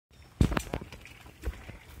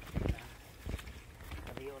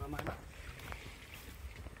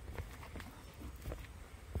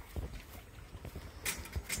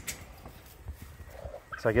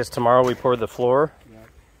So I guess tomorrow we pour the floor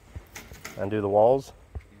and do the walls.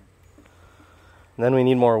 And then we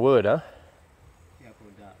need more wood, huh?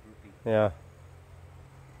 Yeah.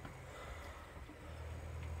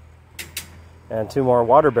 And 2 more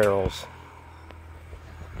water barrels.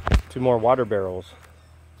 2 more water barrels.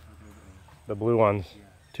 The blue ones.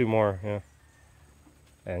 2 more, yeah.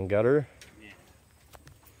 And gutter.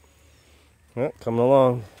 Yeah, coming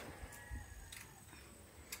along.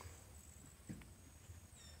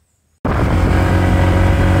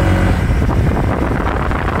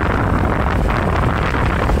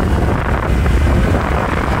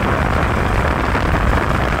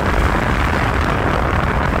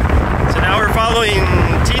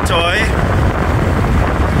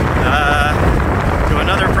 To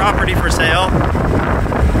another property for sale.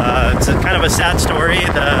 It's kind of a sad story.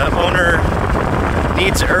 The owner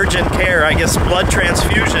needs urgent care, I guess blood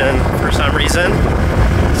transfusion for some reason.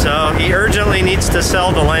 So he urgently needs to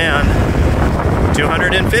sell the land.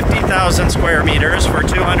 250,000 square meters for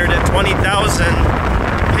 220,000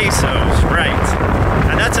 pesos, right.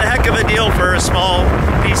 And that's a heck of a deal for a small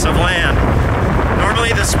piece of land.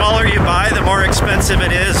 Normally, the smaller you buy, the more expensive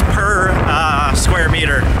it is per square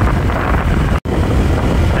meter.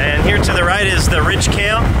 And here to the right is the Ridge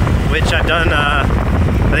Camp, which I've done,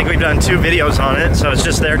 I think we've done 2 videos on it, so it's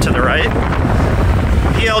just there to the right.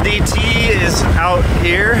 PLDT is out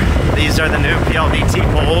here. These are the new PLDT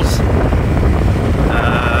poles.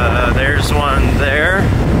 There's one there.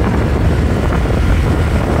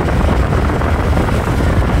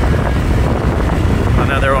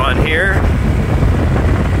 Another one here.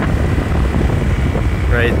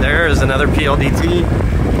 Right there is another PLDT.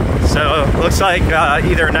 So it looks like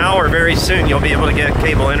either now or very soon you'll be able to get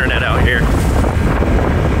cable internet out here.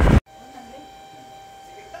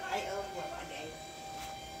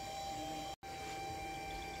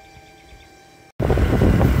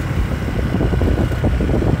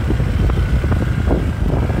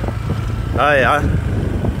 Oh yeah,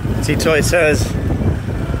 T-Toy says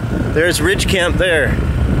there's Ridge Camp there.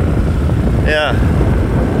 Yeah.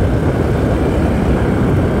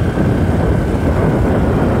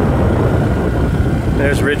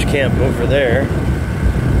 There's Ridge Camp over there.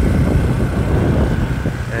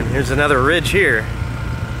 And here's another ridge here.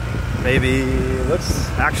 Maybe, looks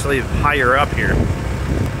actually higher up here.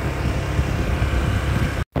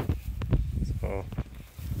 So.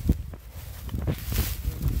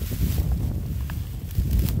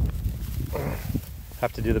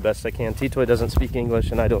 Have to do the best I can. T-Toy doesn't speak English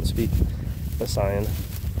and I don't speak Visayan.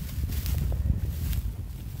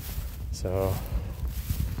 So.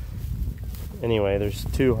 Anyway, there's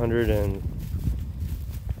 200 and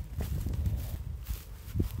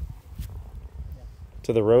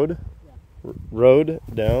to the road, road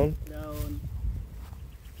down.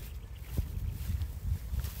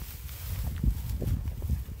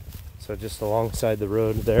 So just alongside the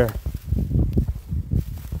road there,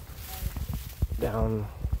 down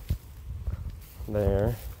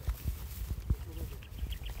there.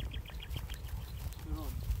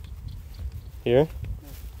 Here.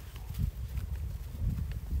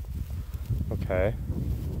 Okay.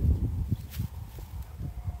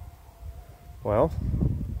 Well,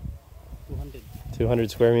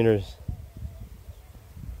 200 square meters.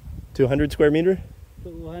 200 square meter?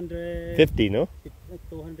 250, no?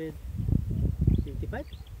 255?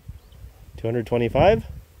 225?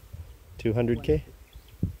 200K?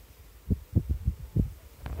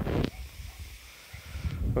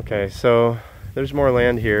 Okay, so there's more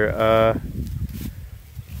land here.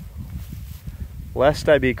 Lest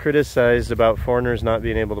I be criticized about foreigners not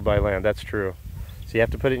being able to buy land. That's true. So you have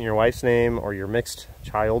to put it in your wife's name or your mixed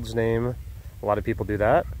child's name. A lot of people do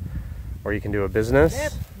that. Or you can do a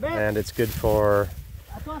business. And it's good for...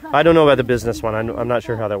 I don't know about the business one. I'm not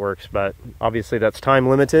sure how that works. But obviously that's time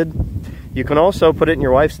limited. You can also put it in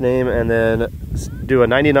your wife's name and then do a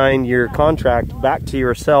 99-year contract back to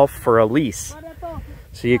yourself for a lease.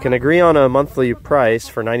 So you can agree on a monthly price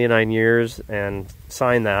for 99 years and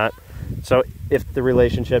sign that. So if the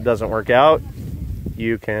relationship doesn't work out,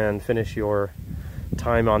 you can finish your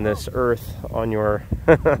time on this earth on your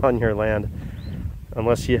on your land,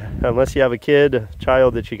 unless you have a kid, a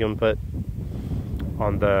child that you can put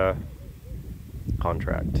on the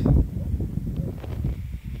contract.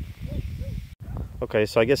 Okay,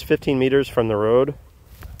 so I guess 15 meters from the road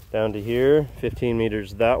down to here, 15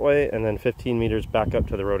 meters that way, and then 15 meters back up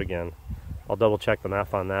to the road again. I'll double check the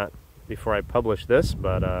math on that before I publish this,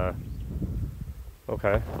 but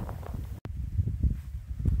okay.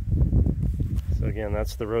 So again,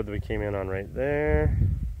 that's the road that we came in on right there.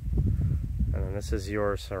 And then this is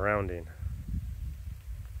your surrounding.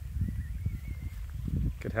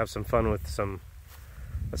 could have some fun with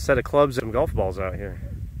a set of clubs and golf balls out here.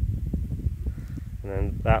 And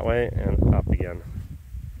then that way and up again.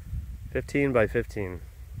 15 by 15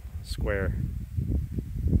 square.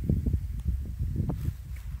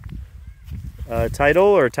 Title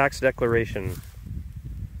or tax declaration?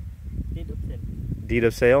 Deed of sale. Deed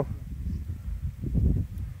of sale?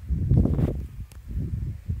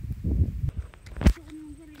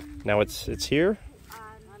 Now it's here?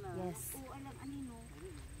 Yes.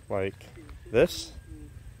 Like this?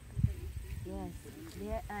 Yes.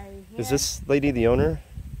 Is this lady the owner?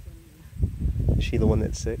 Is she the one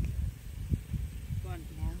that's sick?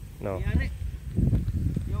 No.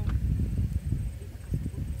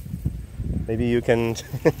 Maybe you can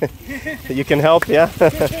you can help, yeah?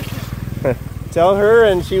 Tell her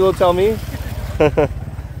and she will tell me.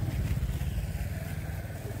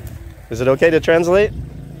 Is it okay to translate?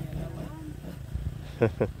 I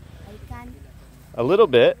can. A little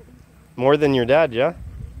bit. More than your dad, yeah?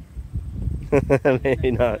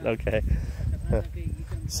 Maybe not, okay.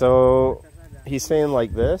 So he's saying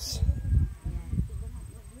like this.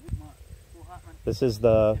 This is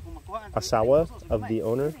the asawa of the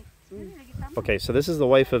owner. Okay, so this is the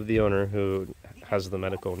wife of the owner who has the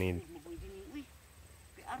medical need.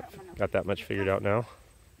 Got that much figured out now.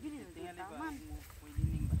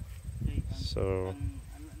 So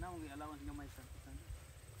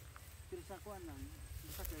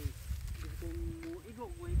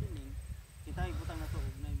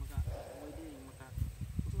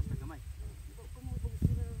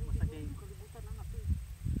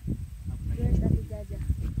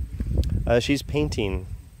she's painting.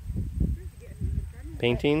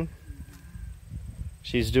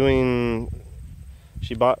 She's doing,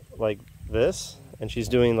 she bought like this and she's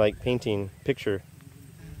doing like painting picture.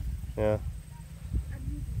 Yeah.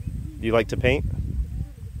 Do you like to paint?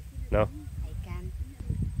 No? I can.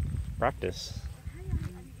 Practice. But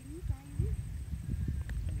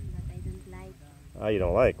I don't like. Ah, you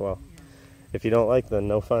don't like? Well, if you don't like, then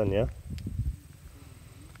no fun, yeah?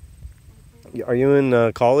 Are you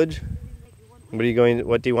in college?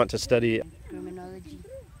 What do you want to study? Criminology.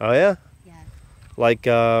 Oh yeah? Yeah. Like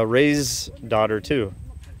Ray's daughter too.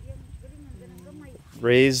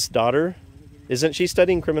 Ray's daughter? Isn't she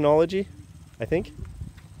studying criminology? I think?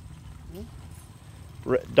 Me?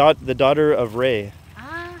 The daughter of Ray.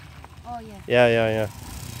 Ah. Oh yeah. Yeah.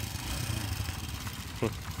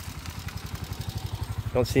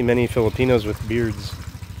 Don't see many Filipinos with beards.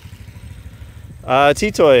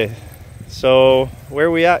 Titoy, so where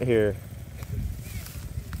are we at here?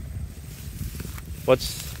 What's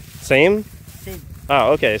same? Same.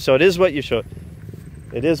 Oh, okay. So it is what you showed.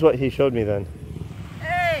 It is what he showed me then.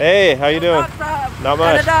 Hey, how you doing? Not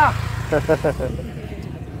much.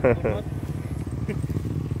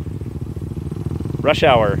 Rush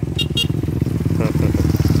hour.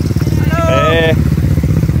 Hey.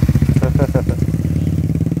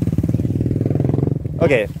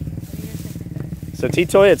 Okay. So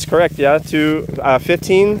Titoy, it's correct, yeah?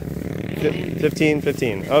 15?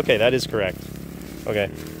 15. Okay, that is correct.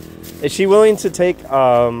 Okay. Is she willing to take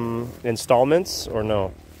installments or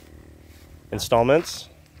no? Installments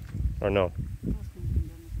or no?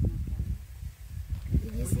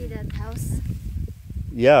 Did you see that house?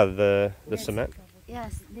 Yeah, the Yes. cement.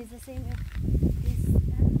 Yes. This the same.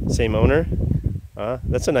 Same owner?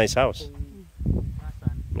 That's a nice house.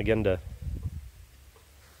 Maganda.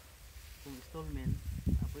 Kung installment,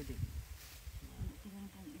 pwede.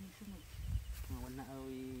 Wala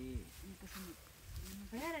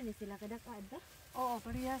Bayaran ni sila kada kada. Oo,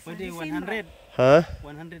 parehas. pwede 100. Huh?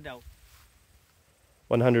 100 daw.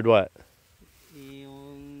 100 what?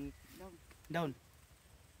 Yung down.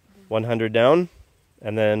 100 down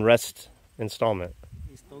and then rest installment.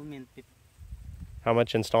 Installment How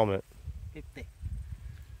much installment? 50.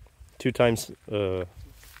 2 times Two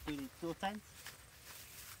times.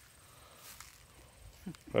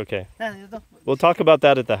 okay. Ito. We'll talk about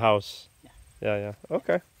that at the house. Yeah.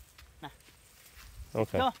 Okay.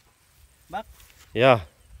 Okay. Go. Back. Yeah.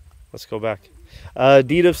 Let's go back.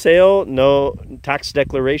 Deed of sale, no. Tax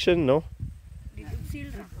declaration, no. Deed of sale.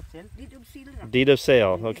 Deed of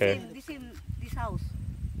sale, okay. This house.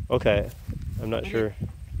 Okay. I'm not sure.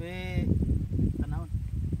 Tanahon.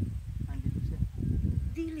 Andito siya.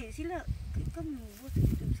 Dili sila kamu buat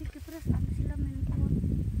deed of sale keperas ang sila men kuan.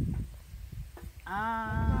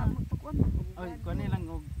 Magpakuan Oy, kuan lang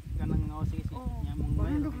og kanang sige. Nya mong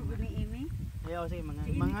mayor. Ni Amy. Ayaw sige mga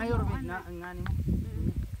ayor nga ngani mo.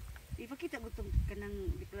 Ipakita mo tong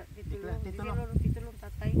kanang Titulo. titulong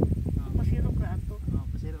tatay. Pasirok ra ato.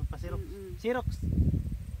 Pasirok.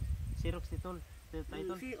 Xerox titol.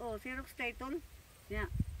 Title. Xerox title. Ya.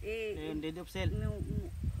 Yung deed of sale.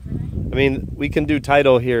 I mean, we can do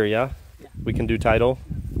title here, yeah? We can do title?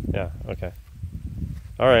 Yeah, okay.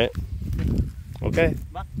 All right. Okay.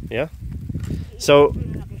 Back? Yeah. So,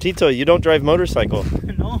 Tito, you don't drive motorcycle?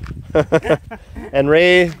 No. And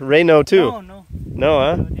Ray no too? No, no. No,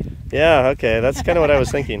 huh? Yeah, okay. That's kind of what I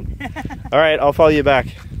was thinking. All right, I'll follow you back.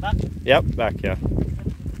 Back? Yep, back, yeah.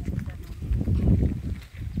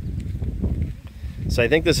 So I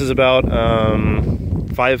think this is about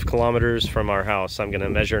 5 kilometers from our house. I'm going to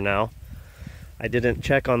measure now. I didn't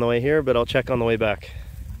check on the way here, but I'll check on the way back.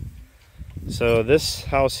 So this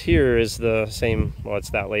house here is the same, well, it's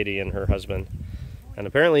that lady and her husband. And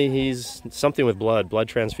apparently he's something with blood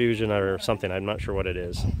transfusion or something. I'm not sure what it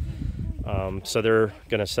is. So they're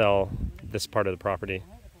going to sell this part of the property.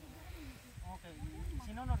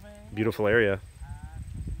 Beautiful area.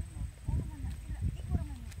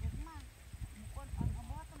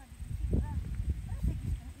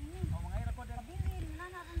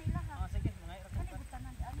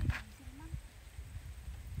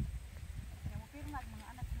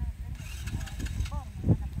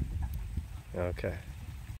 Okay.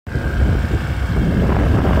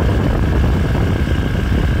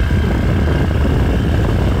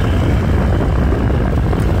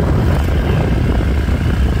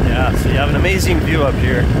 Yeah, so you have an amazing view up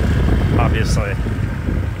here, obviously.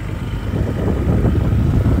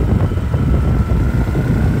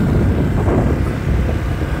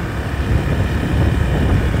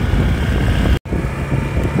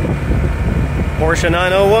 Porsche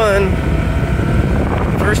 901.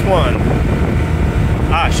 First one.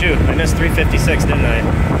 Ah, shoot, I missed 356, didn't I?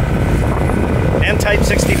 And Type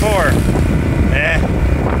 64. Eh.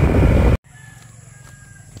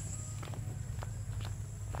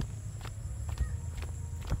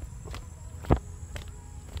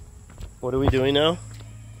 What are we doing now?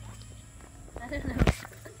 I don't know.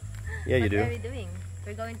 Yeah, you do. What are we doing?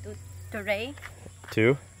 We're going to Ray.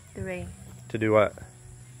 To? To Ray. To do what?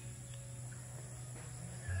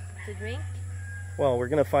 To drink? Well, we're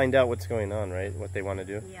going to find out what's going on, right? What they want to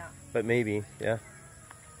do. Yeah. But maybe, yeah.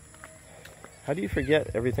 How do you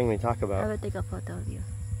forget everything we talk I about? will take a photo of you.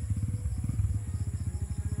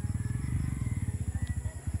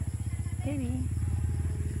 Baby,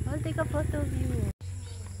 I'll take a photo of you.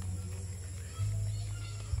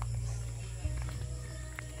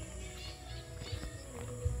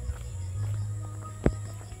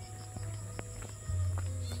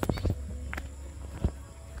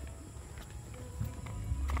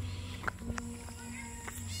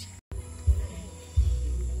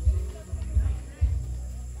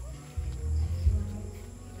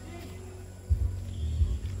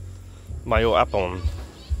 Mayo apon.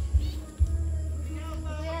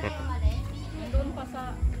 Nandun pa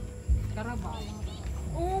sa Carabao.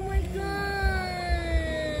 Oh my god!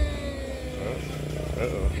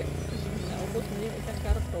 Uh-oh. Naubos na yung isang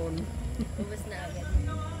karton. Ubus na agad.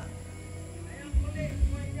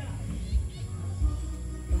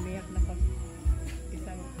 Umiyak na pag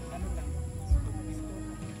isang ano lang.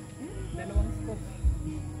 Dalawang scoop.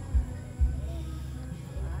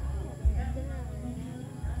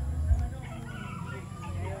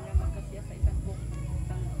 Ayaw niya magkasya sa isang book.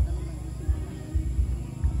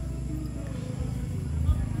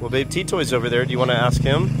 Well, babe, Tito's over there. Do you want to ask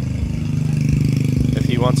him if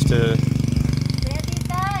he wants to?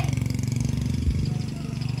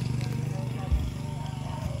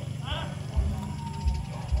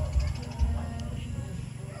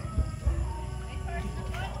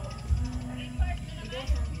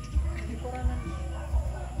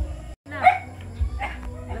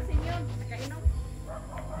 Lasing yun. Nakainom.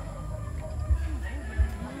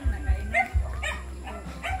 Nakainom.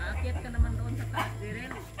 Aakyat ka naman doon sa taas,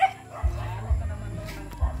 Direl. Ano ka naman doon ng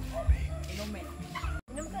inumin.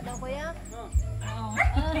 Inom ka daw, kuya? Oo.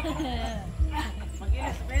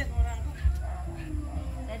 Mag-inis, Ben.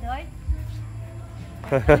 Red Horse?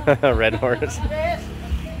 Red horse.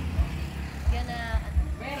 Yan na.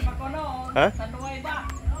 Ben, makono. Huh? Tanduay ba?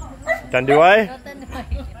 Tanduay? Rotan na.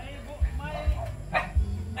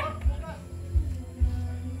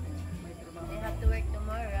 They have to work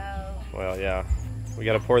tomorrow. Well, yeah. We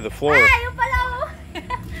got to pour the floor. Ah, yung pala oh!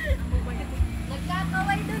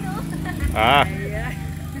 Nagkakaway dun oh. Ah.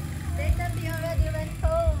 They thought he already went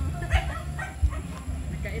home.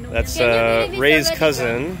 Nakainom That's Can you believe he's Ray's already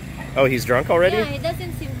cousin. Oh, he's drunk already? Yeah, he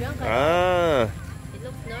doesn't seem drunk at all. Ah. It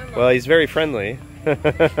looks normal. Well, he's very friendly. yan.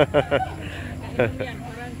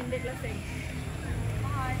 Parang hindi lasing.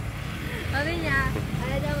 Sabi niya,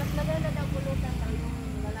 ay daw, mas maganda daw pulutan daw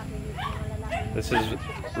yung lalaki yung lalaki. This is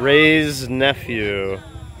Ray's nephew.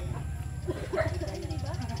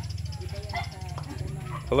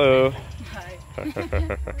 Hello. Hi. Kahit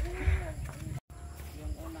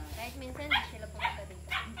minsan, hindi sila pumunta dito.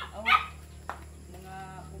 Oh, mga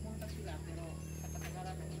pumunta sila pero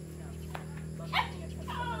katagalan na sila.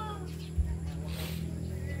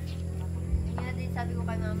 Yun nga din sabi ko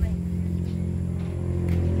kay mama eh.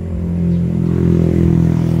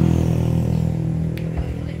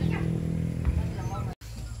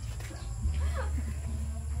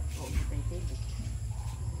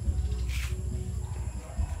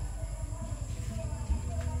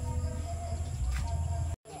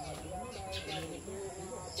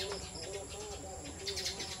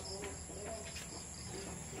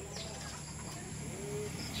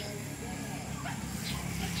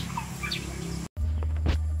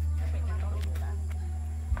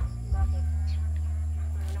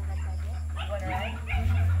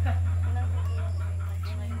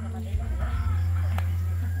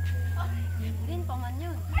 Din pa man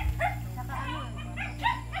yun. Saka ano.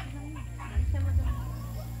 Hindi siya madali.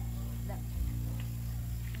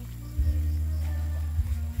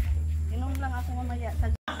 Inom lang ako mamaya sa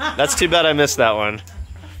That's too bad I missed that one.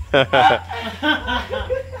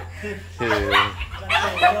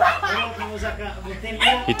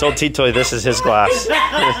 He told Titoy this is his glass.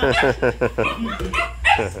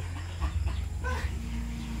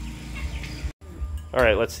 All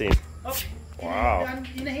right, let's see. Wow. Wow.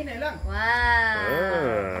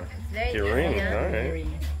 Ah, It's very your ring. easy, All huh? right.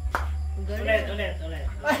 Ulit.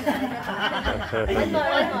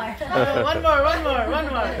 One more. One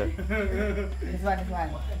more. This one.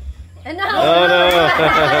 Ano? Oh no.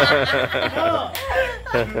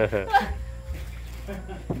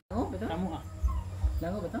 Lango ba to? Kamu ah.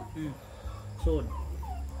 Lango ba to? Sud.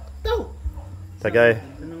 Tau. Tagay.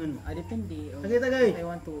 Tanungan mo. Ah, depende. Tagay. I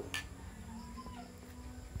want to.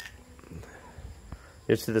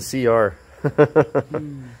 It's to the CR.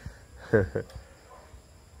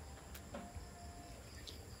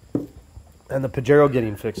 And the Pajero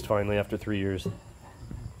getting fixed finally after 3 years.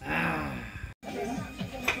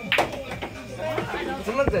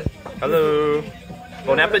 Hello.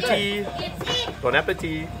 Bon appetit. Bon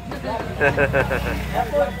appetit.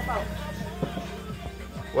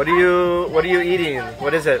 What are you eating?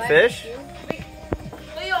 What is it? Fish?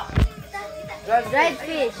 Dried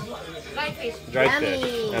fish. Dried Yummy.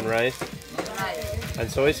 fish and rice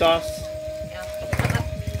and soy sauce. Yeah.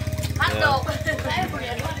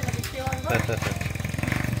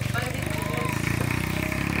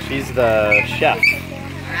 She's the chef.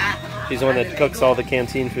 She's the one that cooks all the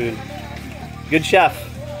canteen food. Good chef.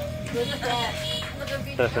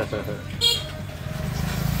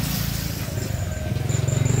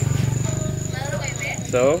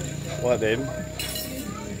 So, what, babe? I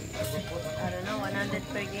don't know, 100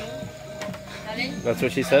 per game. That's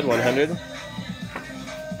what she said, 100?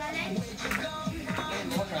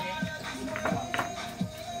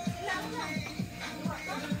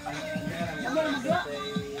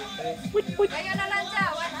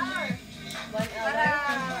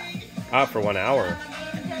 Ah, for 1 hour.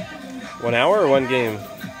 1 hour or one game?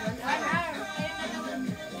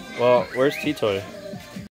 Well, where's Titoy?